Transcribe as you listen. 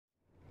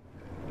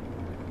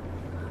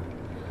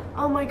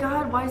Oh my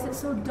god, why is it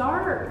so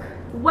dark?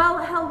 Well,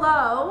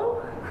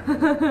 hello.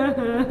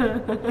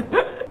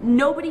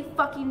 Nobody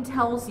fucking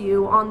tells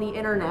you on the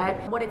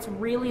internet what it's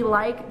really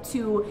like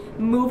to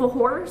move a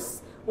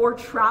horse or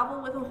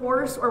travel with a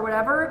horse or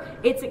whatever.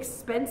 It's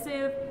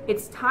expensive,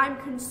 it's time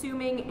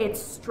consuming,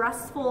 it's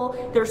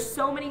stressful. There's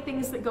so many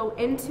things that go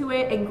into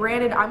it, and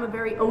granted, I'm a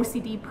very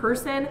OCD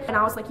person, and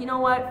I was like, you know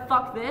what,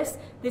 fuck this.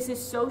 This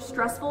is so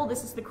stressful.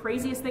 This is the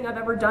craziest thing I've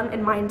ever done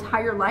in my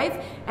entire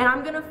life, and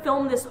I'm gonna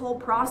film this whole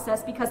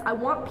process because I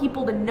want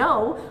people to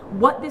know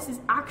what this is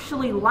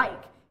actually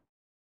like.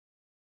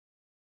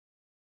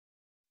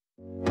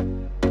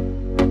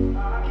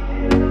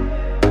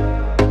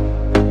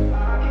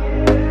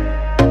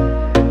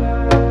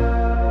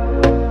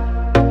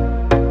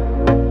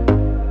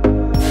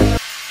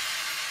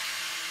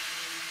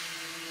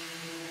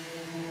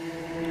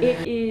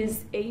 It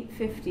is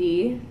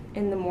 8:50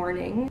 in the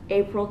morning,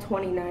 April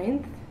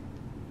 29th.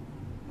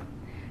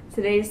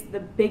 Today's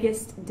the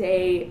biggest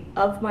day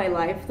of my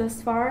life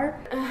thus far.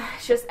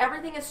 It's just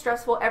everything is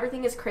stressful,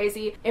 everything is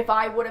crazy. If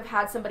I would have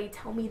had somebody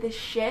tell me this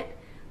shit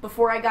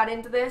before I got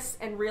into this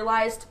and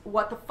realized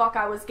what the fuck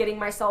I was getting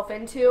myself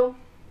into.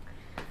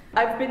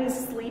 I've been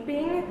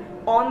sleeping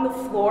on the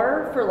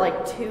floor for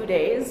like 2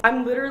 days.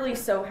 I'm literally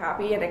so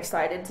happy and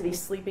excited to be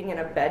sleeping in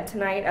a bed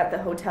tonight at the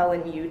hotel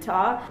in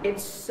Utah.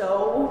 It's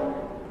so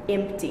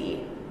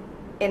empty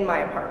in my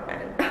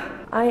apartment.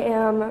 I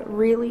am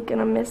really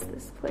gonna miss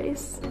this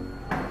place.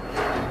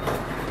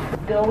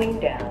 Going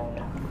down.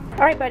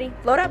 All right, buddy,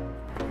 load up.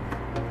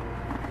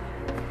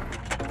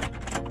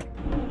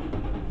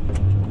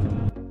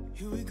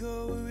 Here we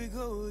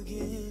go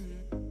again.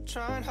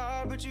 Trying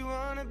hard, but you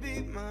wanna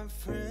be my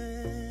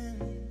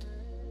friend.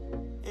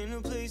 Ain't no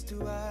place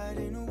to hide,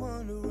 ain't no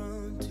one to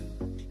run to.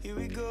 Here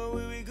we go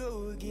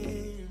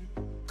again.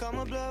 Call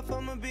my bluff,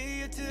 I'ma be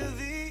here till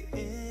the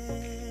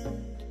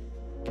end.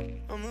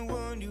 I'm the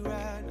one you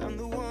ride, I'm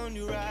the one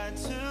you ride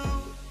to.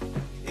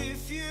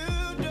 If you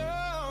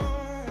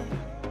don't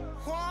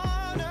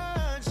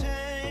wanna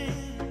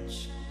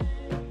change,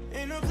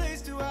 ain't no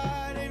place to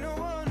hide, ain't no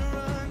one to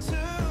run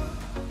to.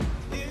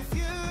 If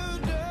you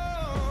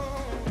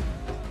don't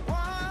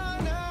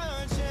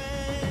wanna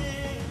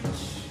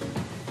change,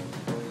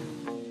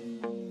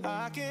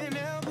 I can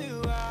help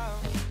you out,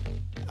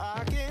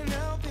 I can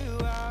help you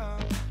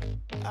out,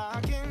 I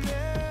can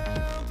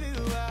help you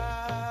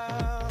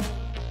out.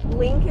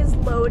 Link is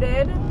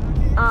loaded,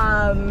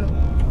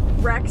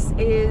 Rex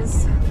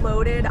is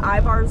loaded,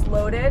 Ivar's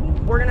loaded.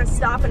 We're gonna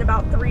stop in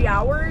about 3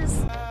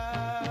 hours.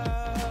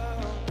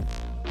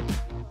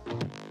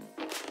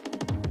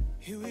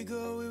 Here we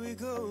go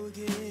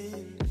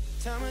again.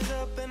 Time is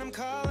up and I'm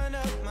calling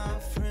up my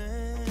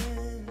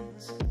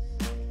friends.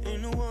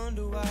 Ain't no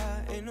wonder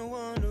why, ain't no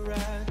one to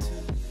ride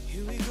to.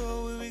 Here we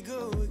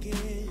go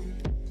again.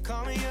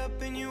 Call me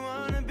up and you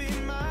wanna be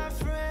my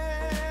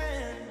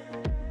friend.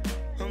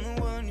 I'm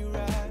the one you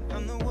ride,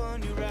 I'm the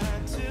one you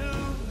ride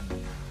to.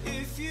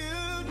 If you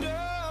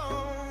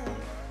don't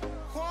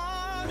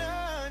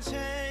wanna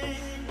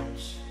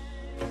change,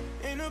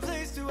 ain't no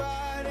place to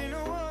hide, ain't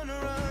no one to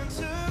run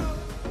to.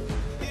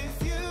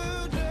 If you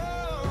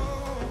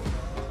don't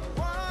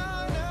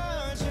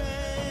wanna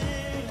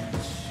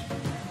change,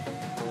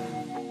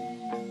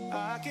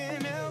 I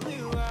can help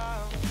you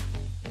out,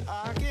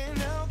 I can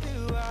help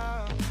you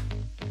out,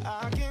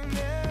 I can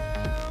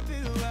help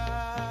you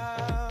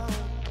out,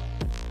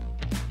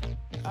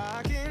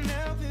 I can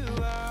help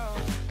you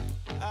out,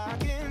 I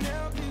can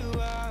help you out, I can help you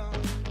out,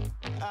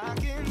 I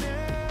can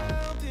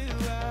help you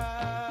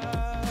out,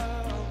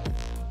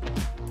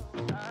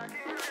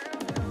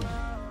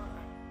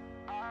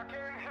 I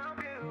can help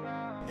you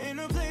out. Ain't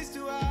no place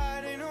to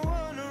hide, ain't no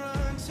one to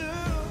run to.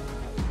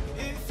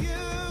 If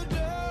you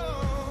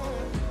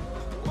don't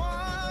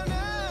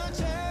wanna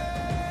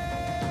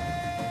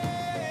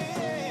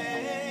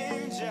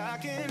change, I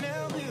can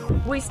help you.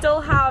 We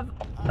still have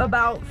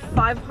about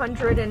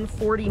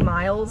 540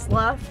 miles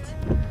left.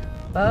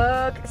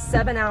 Fuck,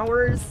 7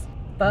 hours.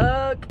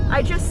 Fuck.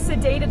 I just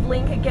sedated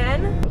Link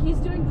again. He's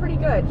doing pretty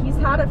good. He's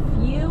had a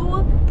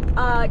few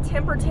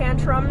temper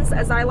tantrums,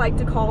 as I like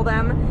to call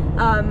them,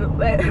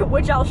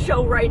 which I'll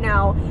show right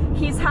now.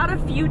 He's had a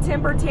few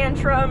temper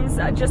tantrums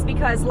just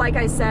because, like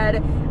I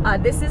said,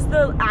 this is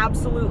the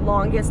absolute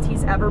longest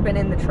he's ever been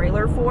in the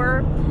trailer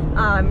for.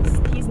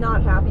 He's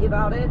not happy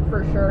about it,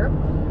 for sure.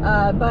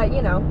 But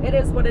you know, it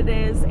is what it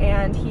is,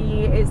 and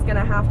he is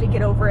gonna have to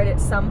get over it at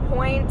some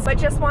point. But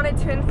just wanted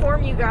to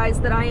inform you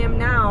guys that I am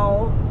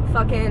now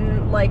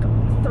fucking like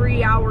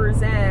 3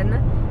 hours in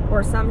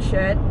or some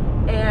shit,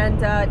 and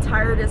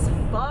tired as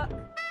fuck.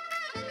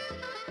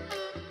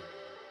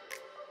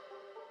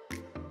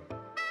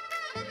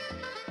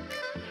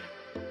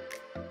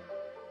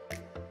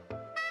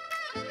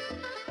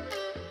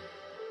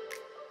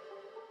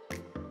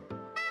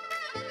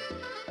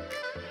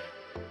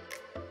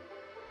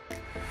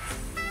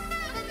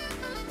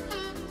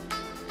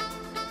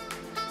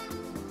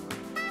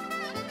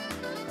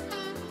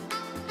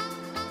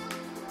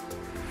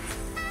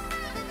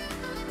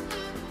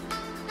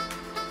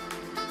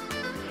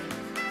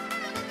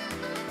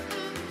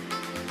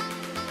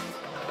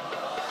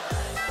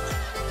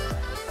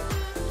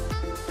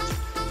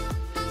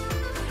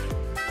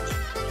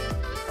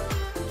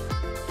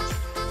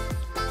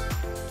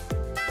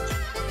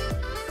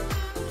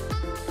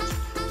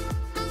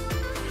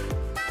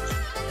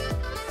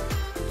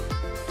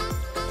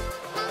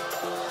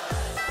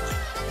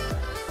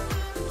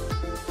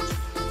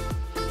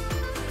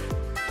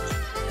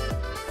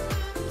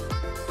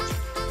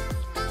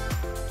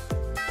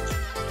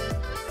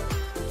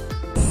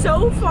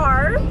 So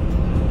far,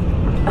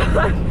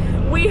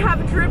 we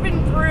have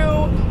driven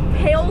through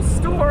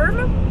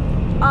hailstorm,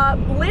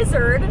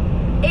 blizzard,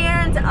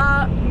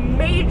 and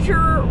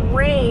major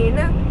rain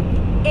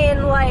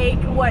in like,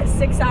 what,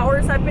 6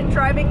 hours I've been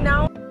driving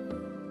now?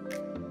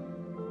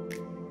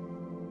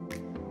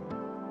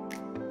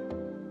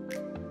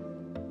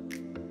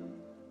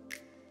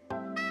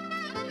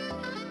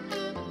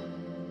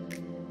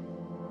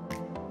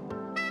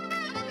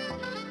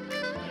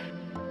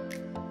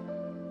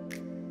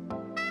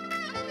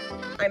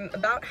 I'm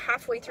about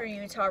halfway through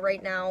Utah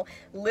right now.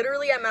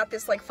 Literally, I'm at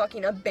this like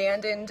fucking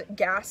abandoned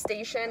gas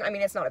station. I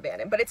mean, it's not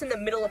abandoned, but it's in the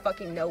middle of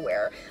fucking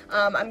nowhere.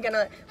 I'm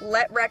gonna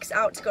let Rex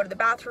out to go to the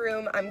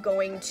bathroom. I'm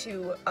going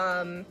to,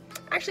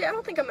 actually, I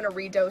don't think I'm gonna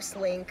redose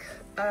Link.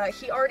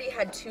 He already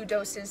had 2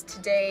 doses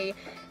today,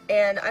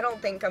 and I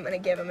don't think I'm gonna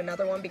give him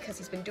another one because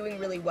he's been doing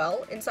really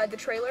well inside the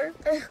trailer.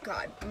 Ugh,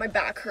 God, my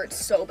back hurts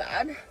so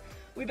bad.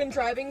 We've been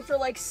driving for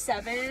like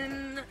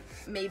 7,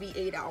 maybe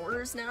 8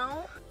 hours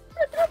now.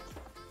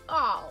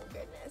 Oh,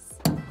 goodness.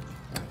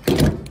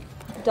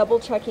 Double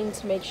checking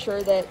to make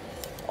sure that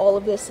all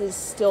of this is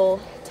still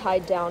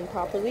tied down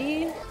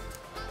properly.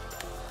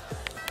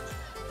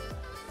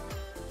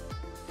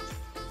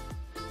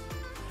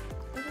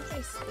 What did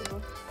I see?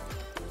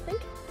 I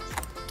think.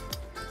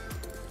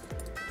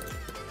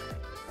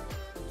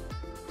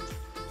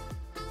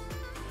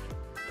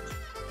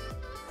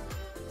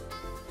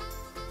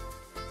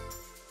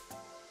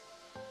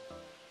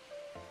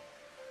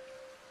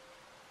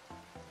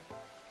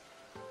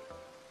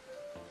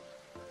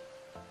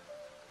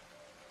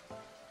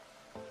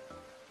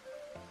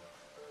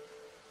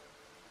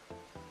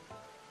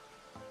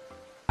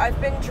 I've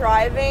been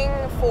driving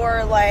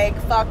for like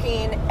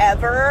fucking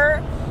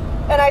ever,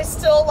 and I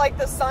still, like,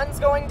 the sun's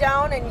going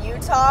down in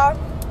Utah,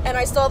 and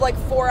I still have like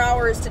 4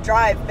 hours to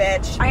drive,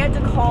 bitch. I had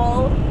to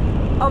call,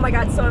 oh my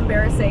God, so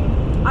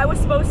embarrassing. I was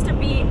supposed to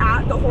be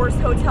at the Horse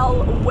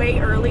Hotel way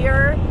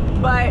earlier,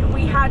 but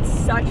we had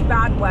such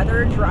bad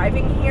weather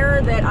driving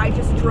here that I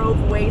just drove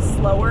way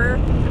slower.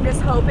 I'm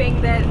just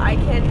hoping that I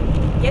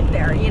can get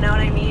there, you know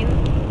what I mean?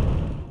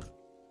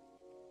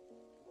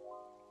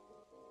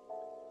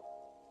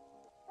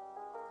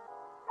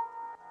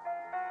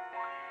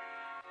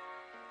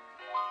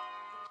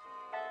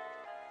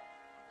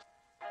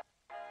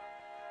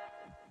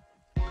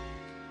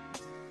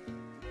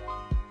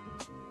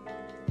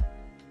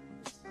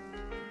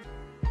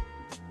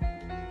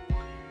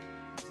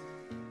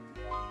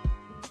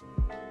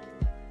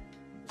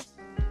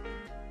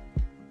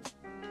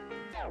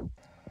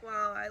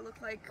 Wow, I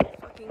look like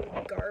fucking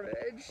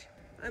garbage.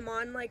 I'm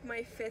on like my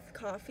 5th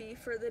coffee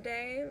for the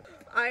day.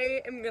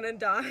 I am gonna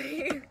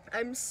die.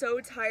 I'm so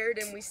tired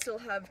and we still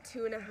have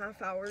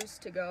 2.5 hours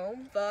to go.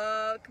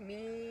 Fuck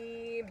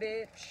me,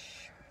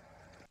 bitch.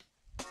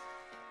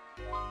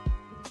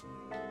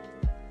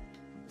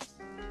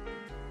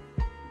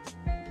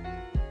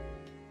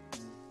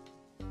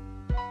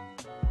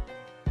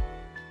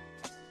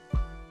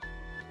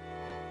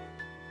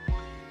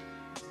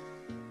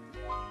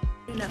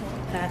 Know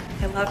that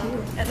I love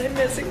you and I'm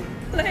missing you.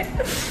 And I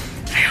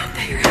hope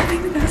that you're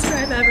having the best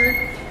drive ever.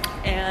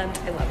 And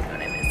I love you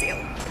and I miss you.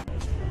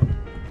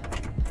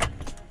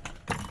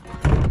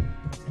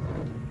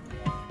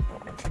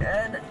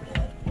 Good.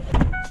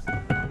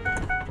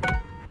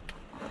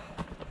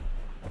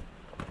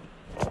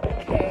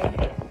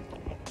 Okay.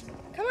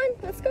 Come on,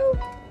 let's go.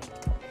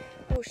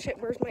 Oh shit,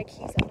 where's my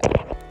keys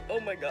at?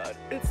 Oh my God,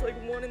 it's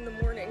like 1 in the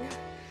morning.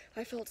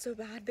 I felt so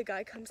bad. The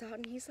guy comes out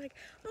and he's like,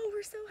 oh,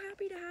 we're so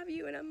happy to have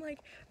you. And I'm like,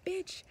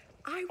 bitch,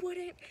 I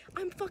wouldn't.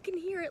 I'm fucking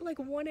here at like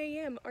 1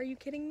 a.m. Are you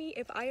kidding me?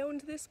 If I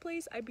owned this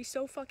place, I'd be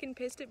so fucking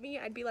pissed at me.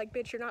 I'd be like,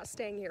 bitch, you're not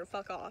staying here.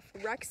 Fuck off.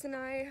 Rex and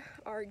I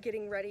are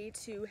getting ready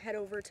to head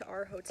over to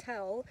our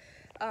hotel.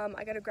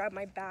 I gotta grab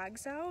my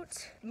bags out.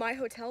 My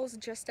hotel's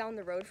just down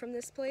the road from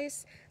this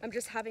place. I'm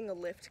just having a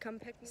Lyft come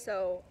pick me.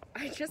 So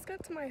I just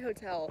got to my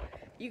hotel.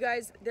 You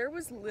guys, there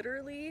was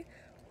literally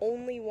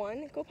only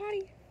one. Go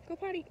potty. Go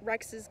potty.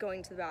 Rex is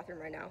going to the bathroom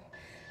right now.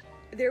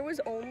 There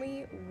was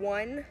only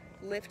one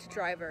Lyft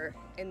driver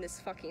in this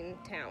fucking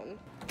town.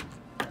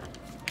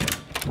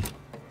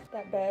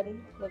 That bed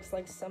looks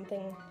like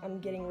something I'm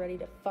getting ready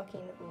to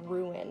fucking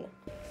ruin.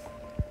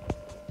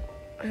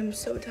 I'm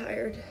so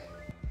tired.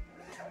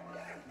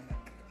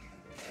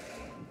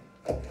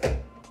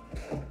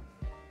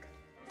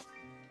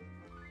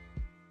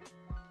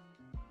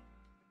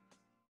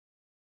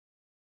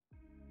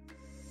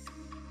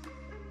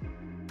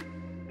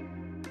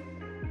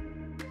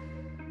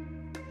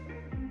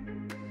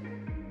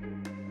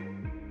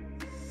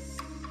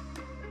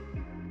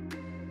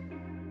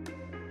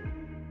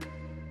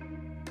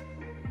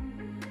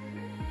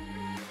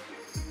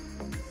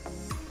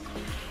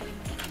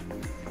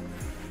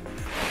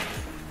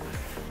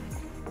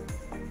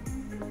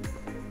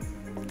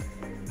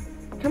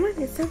 Come on,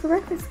 it's time for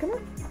breakfast, come on.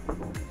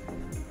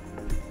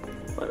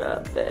 What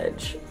up,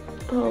 bitch?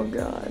 Oh,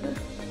 God.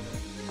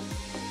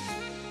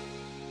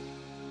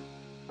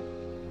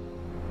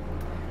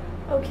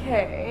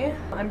 Okay,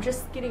 I'm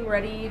just getting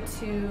ready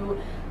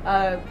to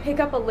pick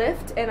up a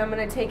lift, and I'm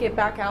gonna take it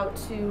back out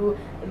to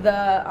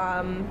the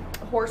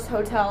horse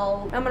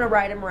hotel. I'm gonna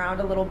ride him around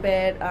a little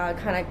bit,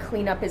 kind of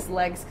clean up his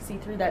legs because he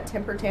threw that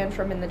temper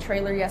tantrum in the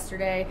trailer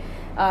yesterday,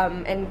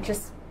 and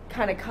just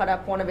kind of cut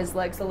up one of his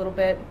legs a little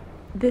bit.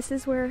 This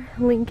is where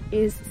Link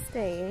is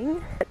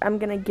staying. I'm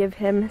gonna give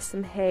him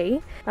some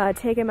hay,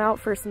 take him out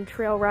for some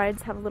trail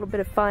rides, have a little bit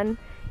of fun.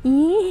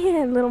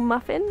 Yeah, little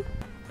muffin.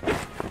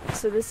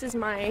 So this is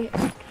my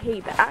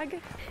hay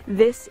bag.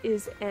 This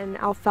is an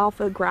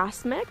alfalfa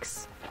grass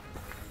mix.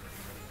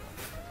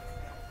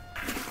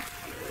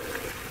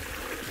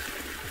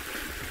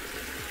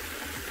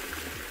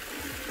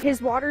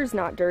 His water's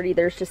not dirty,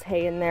 there's just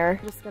hay in there.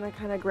 I'm just gonna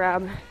kind of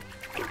grab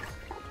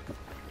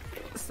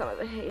some of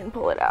the hay and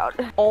pull it out.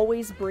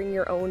 Always bring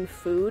your own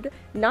food,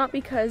 not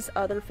because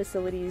other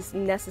facilities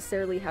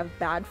necessarily have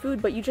bad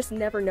food, but you just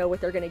never know what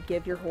they're gonna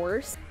give your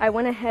horse. I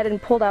went ahead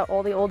and pulled out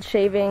all the old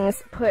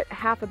shavings, put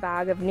half a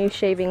bag of new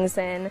shavings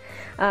in,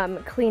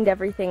 cleaned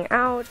everything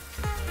out.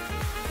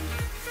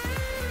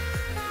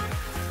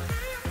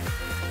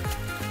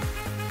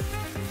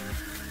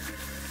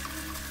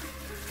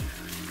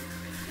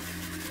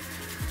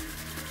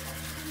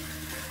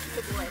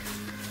 Good boy.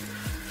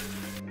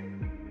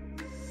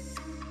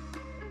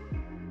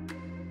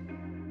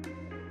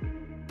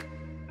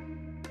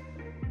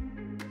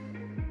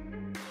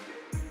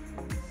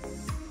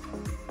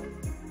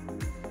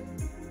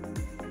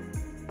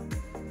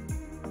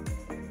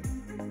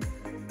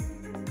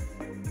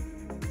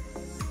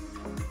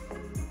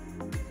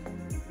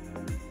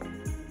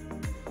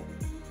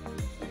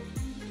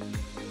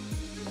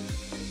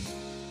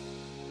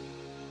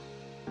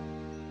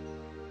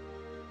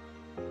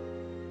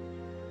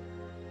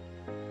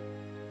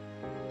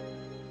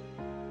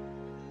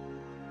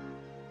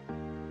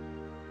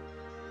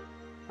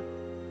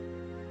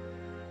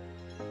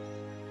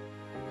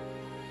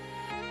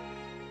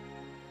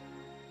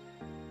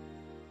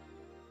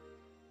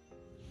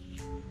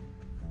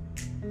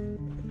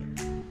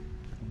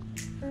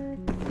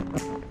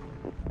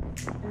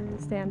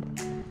 Stand.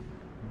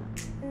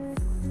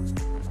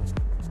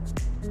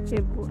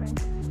 Good boy.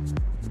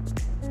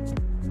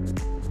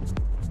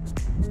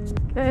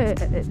 Good.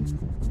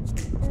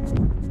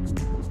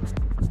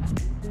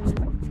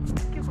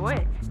 Good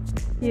boy.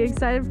 You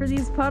excited for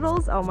these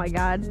puddles? Oh my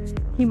god.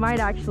 He might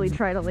actually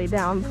try to lay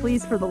down.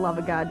 Please, for the love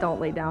of God, don't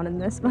lay down in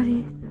this,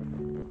 buddy.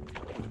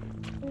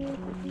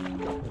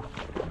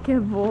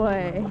 Good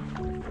boy.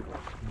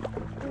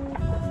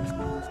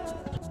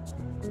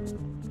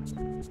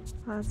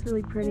 Oh, that's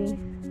really pretty.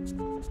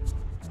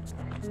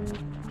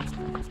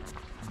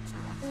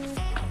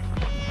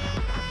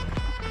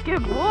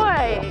 Good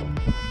boy!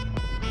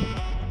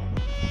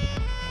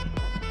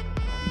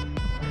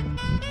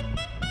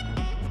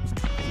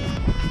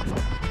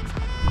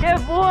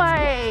 Good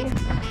boy!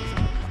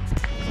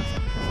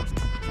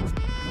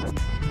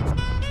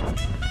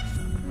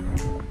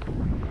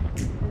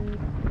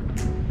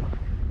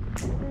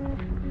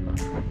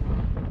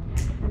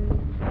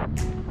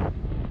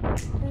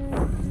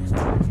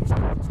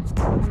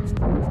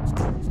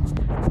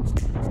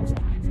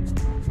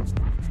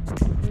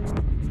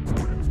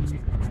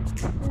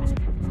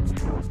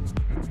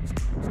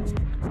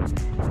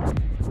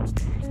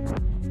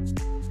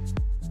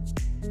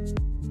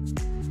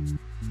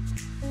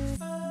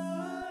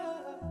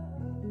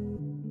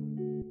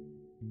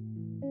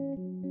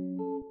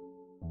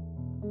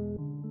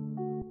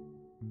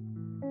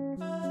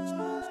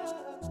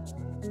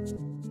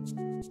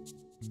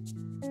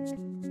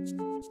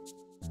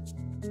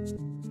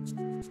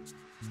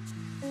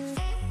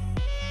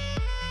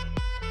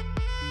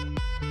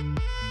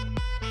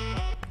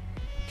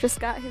 Just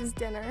got his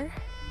dinner.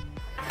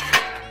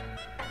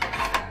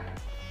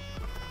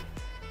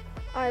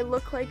 I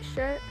look like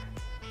shit,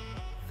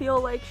 feel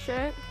like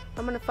shit.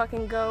 I'm gonna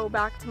fucking go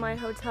back to my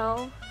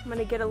hotel. I'm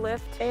gonna get a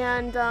lift,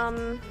 and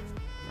I'm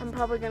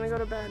probably gonna go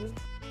to bed.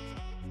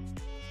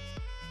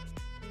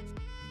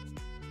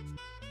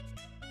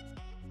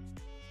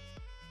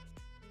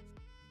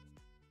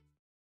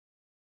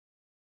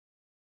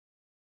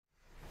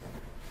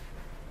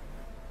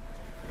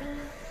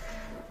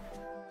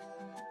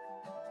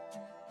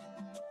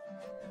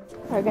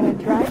 We're gonna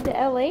drive to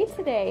LA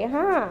today,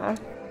 huh?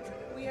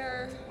 We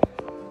are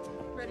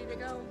ready to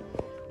go.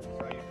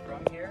 Are you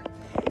from here?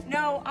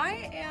 No,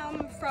 I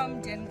am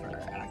from Denver,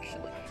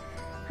 actually.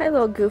 Hi,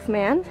 little goof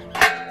man.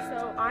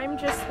 So I'm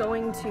just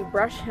going to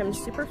brush him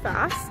super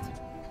fast.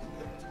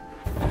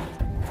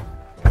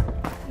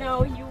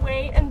 No, you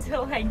wait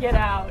until I get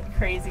out,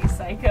 crazy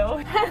psycho.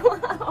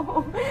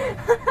 Hello.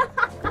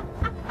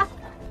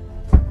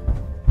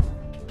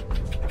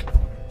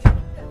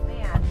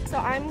 So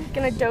I'm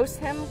gonna dose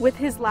him with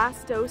his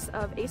last dose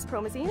of Ace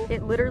Promazine.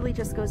 It literally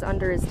just goes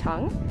under his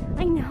tongue.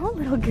 I know,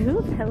 little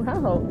goof,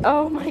 hello.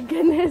 Oh my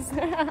goodness.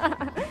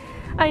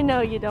 I know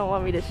you don't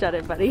want me to shut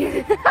it,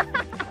 buddy.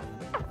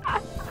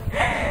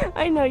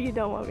 I know you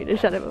don't want me to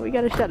shut it, but we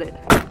gotta shut it.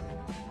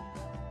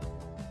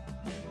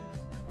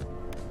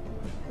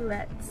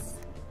 Let's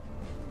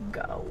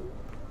go.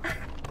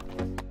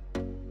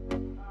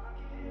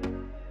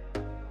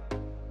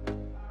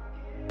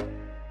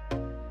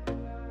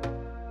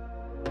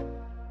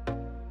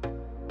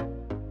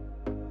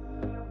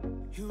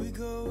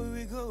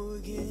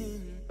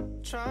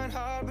 Trying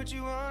hard, but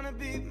you wanna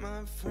be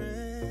my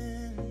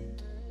friend.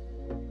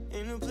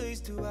 Ain't no place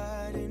to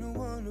hide, ain't no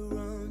one to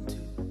run to.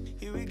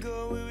 Here we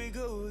go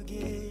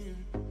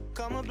again.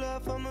 Call my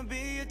bluff, I'ma be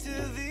here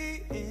till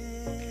the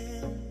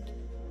end.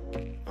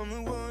 I'm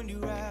the one you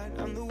ride,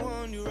 I'm the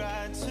one you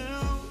ride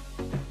to.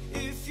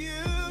 If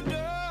you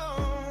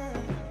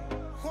don't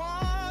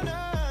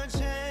wanna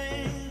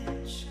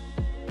change,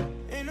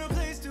 ain't no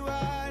place to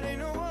hide,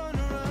 ain't no one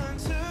to run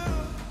to.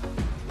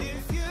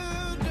 If you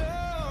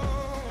don't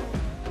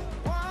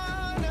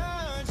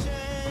wanna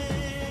change,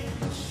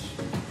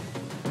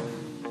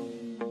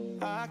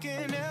 I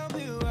can help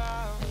you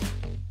out,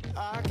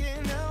 I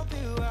can help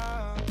you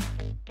out,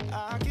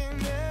 I can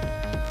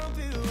help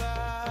you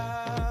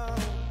out,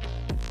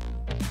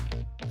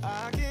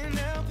 I can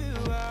help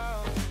you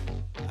out,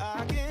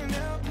 I can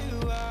help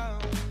you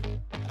out,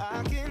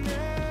 I can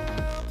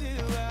help you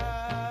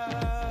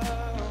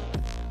out.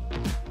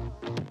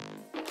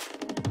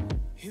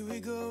 Here we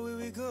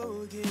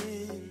go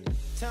again.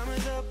 Time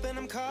is up and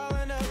I'm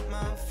calling up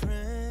my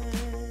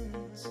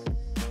friends.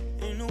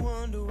 Ain't no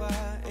wonder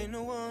why, ain't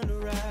no one to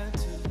ride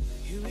to.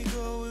 Here we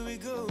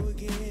go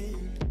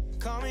again.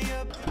 Call me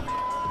up.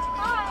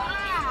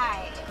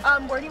 Hi.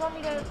 Where do you want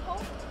me to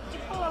pull? You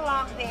pull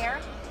along there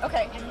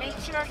Okay. and make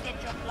sure that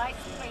your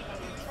lights straight on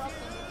your truck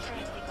and your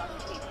train pick up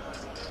the people.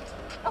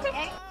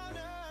 Okay.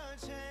 Wanna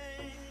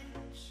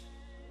change.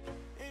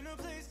 Ain't no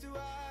place to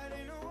hide,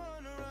 ain't no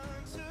one to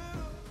run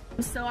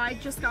to. So I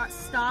just got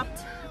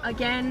stopped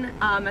again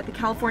at the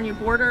California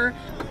border.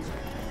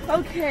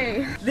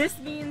 Okay, this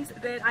means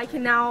that I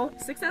can now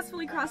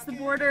successfully cross the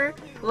border.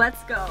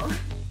 Let's go.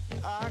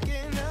 I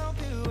can help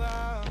you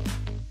out,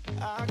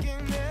 I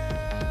can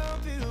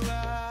help you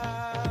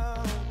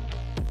out,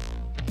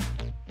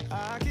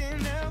 I can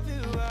help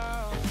you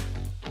out,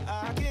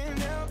 I can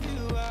help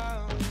you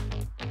out,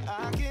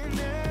 I can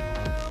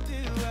help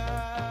you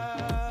out,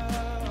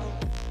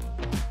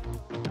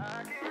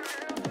 I can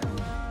help you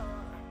out,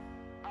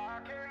 I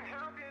can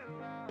help you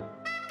out.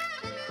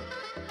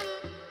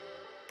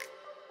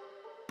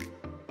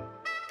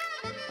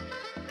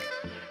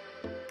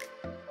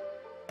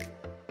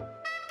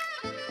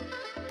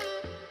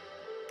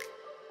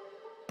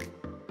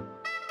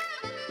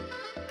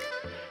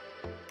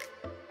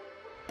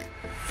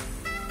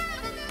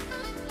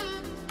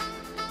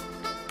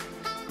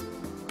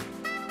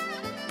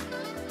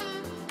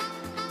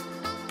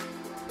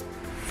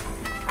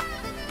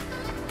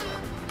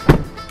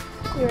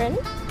 You ready?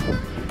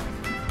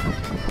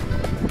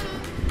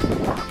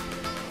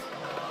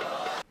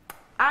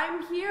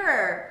 I'm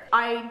here.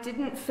 I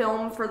didn't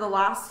film for the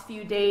last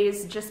few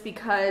days just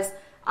because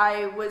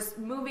I was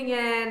moving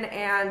in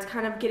and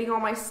kind of getting all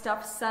my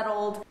stuff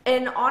settled.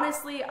 And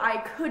honestly, I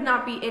could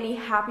not be any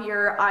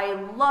happier. I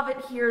love it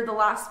here. The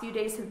last few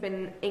days have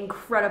been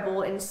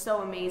incredible and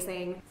so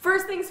amazing.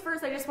 First things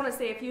first, I just want to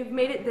say if you've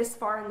made it this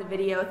far in the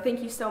video,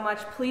 thank you so much.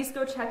 Please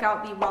go check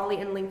out the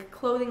Raleigh and Link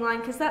clothing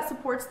line because that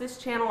supports this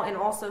channel, and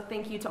also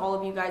thank you to all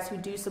of you guys who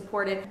do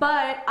support it.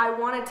 But I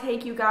want to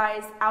take you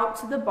guys out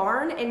to the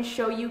barn and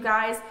show you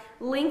guys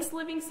Link's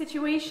living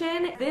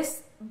situation.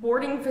 This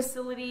boarding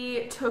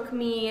facility took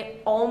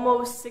me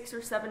almost 6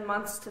 or 7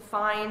 months to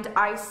find.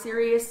 I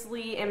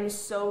seriously am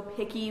so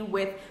picky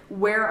with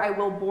where I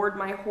will board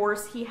my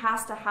horse. He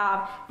has to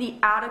have the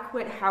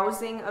adequate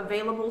housing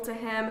available to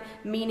him,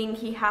 meaning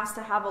he has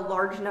to have a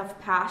large enough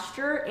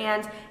pasture,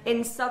 and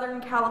in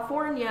Southern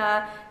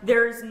California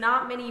there's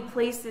not many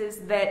places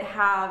that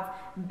have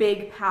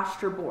big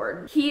pasture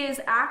board. He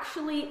is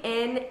actually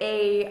in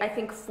a, I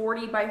think,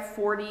 40 by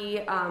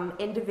 40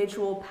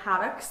 individual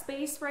paddock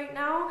space right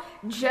now,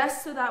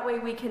 just so that way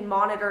we can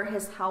monitor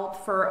his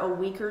health for a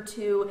week or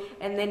two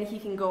and then he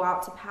can go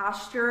out to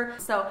pasture.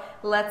 So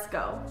let's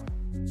go.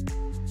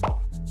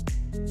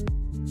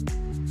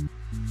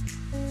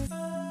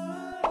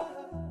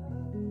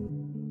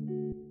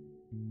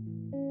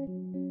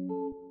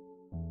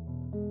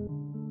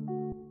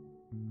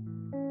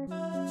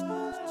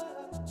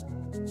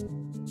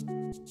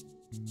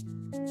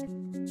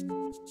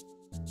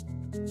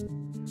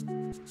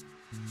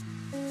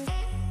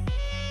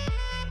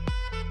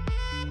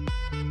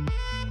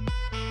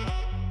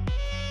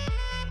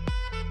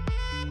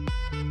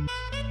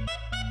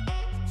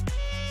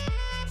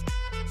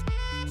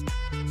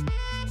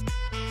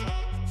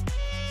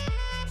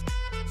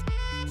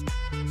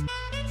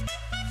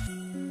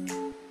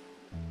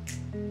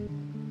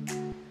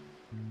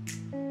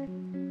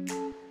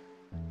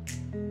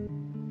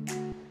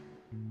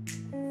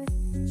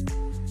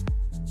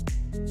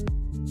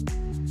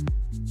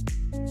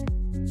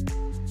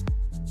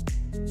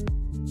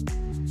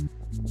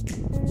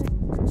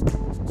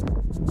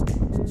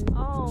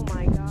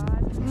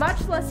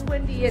 Much less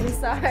windy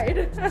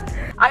inside.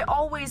 I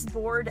always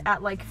board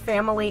at like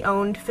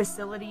family-owned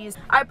facilities.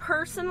 I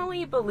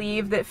personally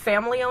believe that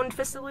family-owned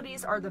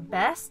facilities are the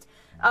best.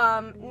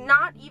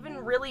 Not even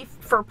really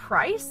for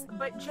price,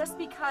 but just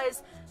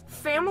because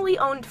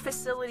family-owned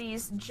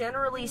facilities,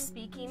 generally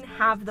speaking,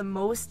 have the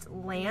most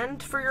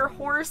land for your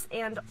horse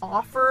and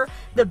offer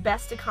the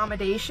best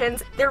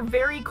accommodations. They're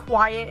very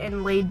quiet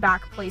and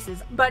laid-back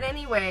places. But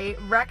anyway,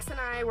 Rex and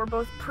I were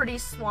both pretty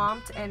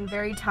swamped and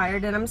very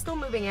tired, and I'm still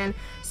moving in,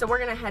 so we're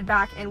gonna head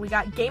back, and we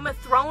got Game of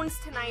Thrones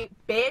tonight,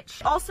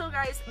 bitch! Also,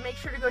 guys, make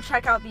sure to go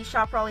check out the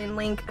Shop Raleigh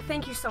link.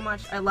 Thank you so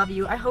much. I love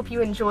you. I hope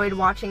you enjoyed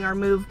watching our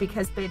move,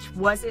 because, bitch,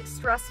 was it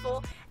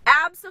stressful?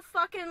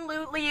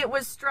 Abso-fucking-lutely, it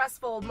was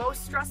stressful.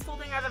 Most stressful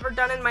thing I've ever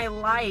done in my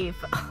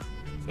life.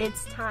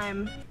 It's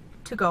time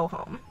to go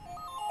home.